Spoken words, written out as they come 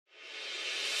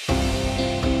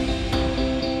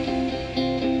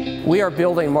We are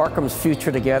building Markham's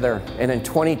future together, and in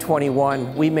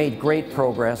 2021, we made great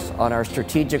progress on our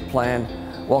strategic plan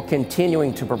while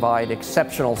continuing to provide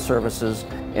exceptional services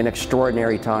in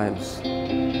extraordinary times.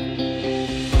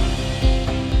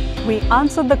 We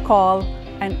answered the call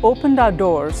and opened our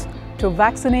doors to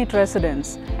vaccinate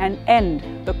residents and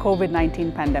end the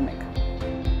COVID-19 pandemic.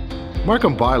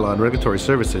 Markham Bylaw and Regulatory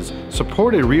Services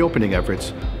supported reopening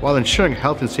efforts while ensuring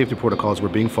health and safety protocols were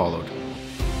being followed.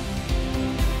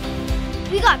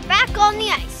 We got back on the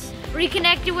ice,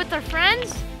 reconnected with our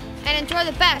friends, and enjoyed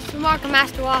the best Markham has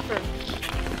to offer.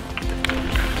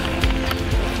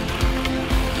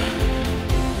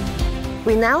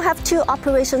 We now have 2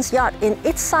 operations yards in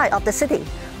each side of the city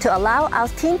to allow our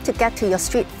team to get to your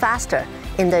street faster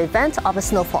in the event of a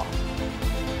snowfall.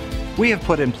 We have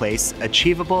put in place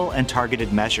achievable and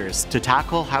targeted measures to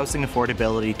tackle housing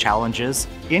affordability challenges,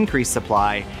 increase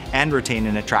supply, and retain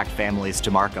and attract families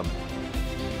to Markham.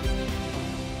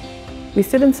 We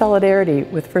stood in solidarity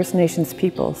with First Nations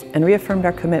peoples and reaffirmed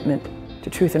our commitment to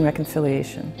truth and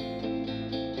reconciliation.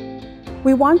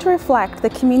 We want to reflect the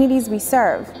communities we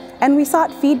serve, and we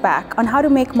sought feedback on how to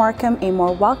make Markham a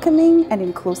more welcoming and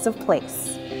inclusive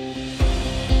place.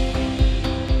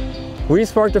 We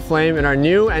sparked a flame in our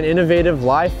new and innovative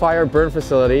live fire burn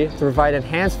facility to provide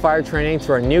enhanced fire training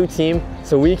to our new team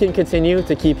so we can continue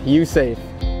to keep you safe.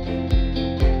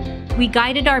 We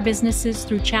guided our businesses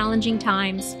through challenging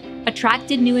times,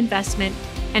 attracted new investment,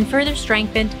 and further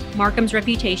strengthened Markham's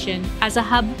reputation as a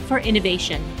hub for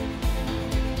innovation.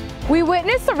 We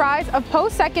witnessed the rise of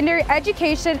post-secondary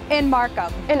education in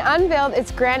Markham and unveiled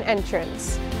its grand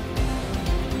entrance.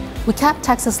 We kept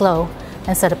taxes low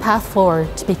and set a path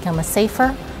forward to become a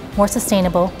safer, more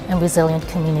sustainable, and resilient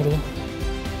community.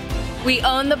 We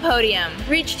owned the podium,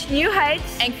 reached new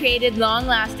heights, and created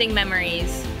long-lasting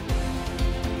memories.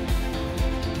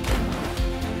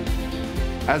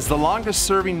 As the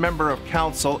longest-serving member of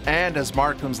council and as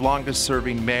Markham's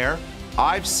longest-serving mayor,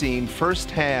 I've seen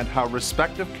firsthand how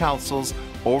respective councils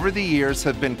over the years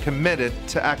have been committed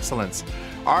to excellence.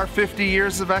 Our 50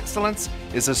 years of excellence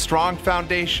is a strong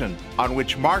foundation on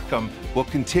which Markham will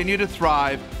continue to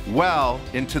thrive well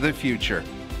into the future.